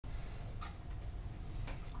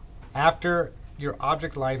After your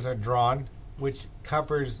object lines are drawn, which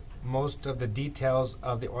covers most of the details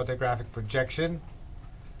of the orthographic projection,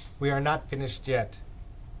 we are not finished yet.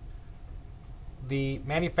 The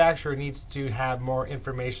manufacturer needs to have more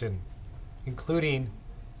information, including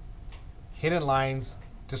hidden lines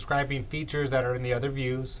describing features that are in the other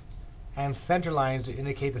views, and center lines to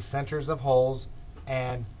indicate the centers of holes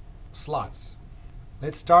and slots.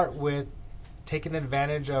 Let's start with taking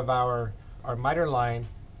advantage of our Mitre line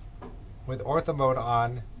with ortho mode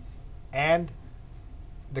on and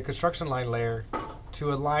the construction line layer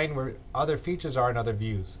to align where other features are in other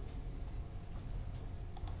views.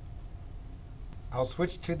 I'll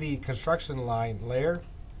switch to the construction line layer,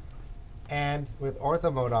 and with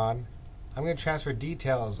ortho mode on, I'm going to transfer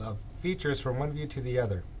details of features from one view to the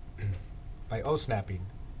other by O-snapping.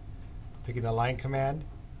 Picking the line command,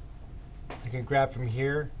 I can grab from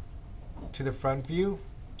here to the front view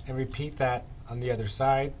and repeat that on the other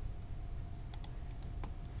side.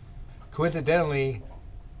 Coincidentally,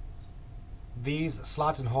 these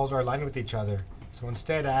slots and holes are aligned with each other, so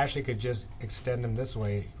instead I actually could just extend them this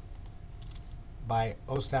way by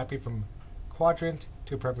O-snapping from quadrant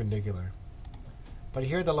to perpendicular. But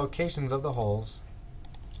here are the locations of the holes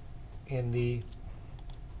in the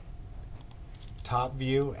top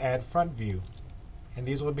view and front view, and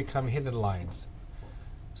these will become hidden lines.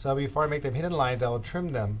 So before I make them hidden lines, I will trim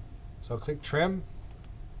them. So click Trim.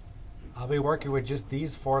 I'll be working with just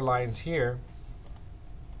these 4 lines here.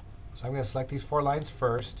 So I'm going to select these 4 lines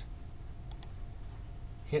first,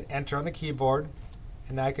 hit Enter on the keyboard,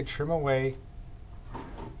 and now I can trim away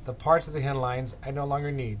the parts of the hidden lines I no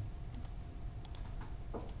longer need.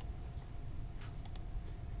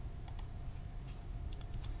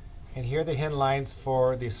 And here are the hidden lines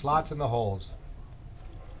for the slots and the holes.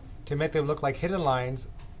 To make them look like hidden lines,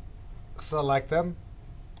 select them,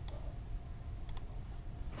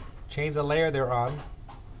 change the layer they're on,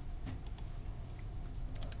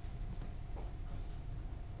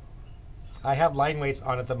 I have line weights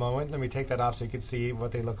on at the moment. Let me take that off so you can see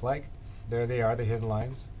what they look like. There they are, the hidden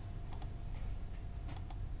lines.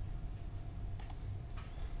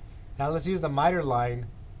 Now let's use the Mitre line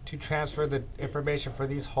to transfer the information for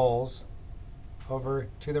these holes over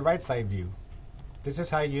to the right side view. This is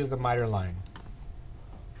how you use the Mitre line.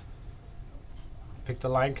 Pick the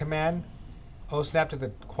line command, O-snap to the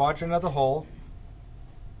quadrant of the hole,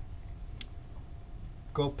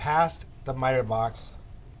 go past the Mitre box,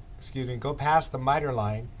 go past the Mitre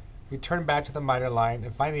line, return back to the Mitre line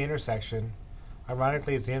and find the intersection.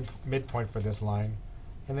 Ironically, it's the midpoint for this line,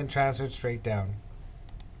 and then transfer it straight down.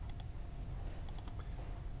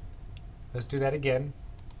 Let's do that again.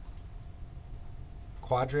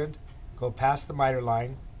 Quadrant, go past the Mitre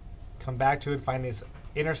line, come back to it, find this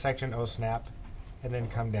intersection O-snap, and then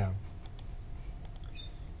come down.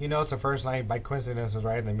 You notice the first line by coincidence is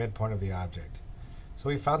right in the midpoint of the object. So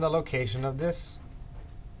we found the location of this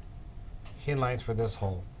hidden lines for this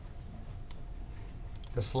hole.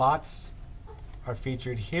 The slots are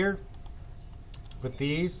featured here with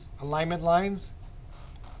these alignment lines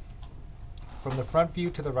from the front view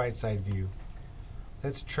to the right side view.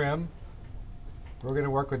 Let's trim. We're going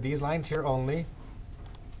to work with these lines here only.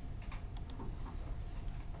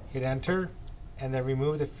 Hit Enter, and then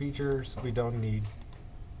remove the features we don't need.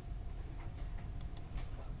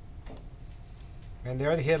 And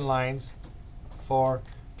there are the hidden lines for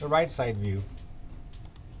the right side view.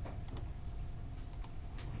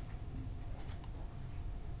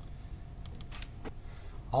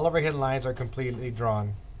 All of our hidden lines are completely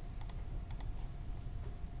drawn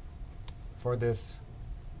for this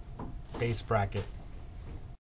base bracket.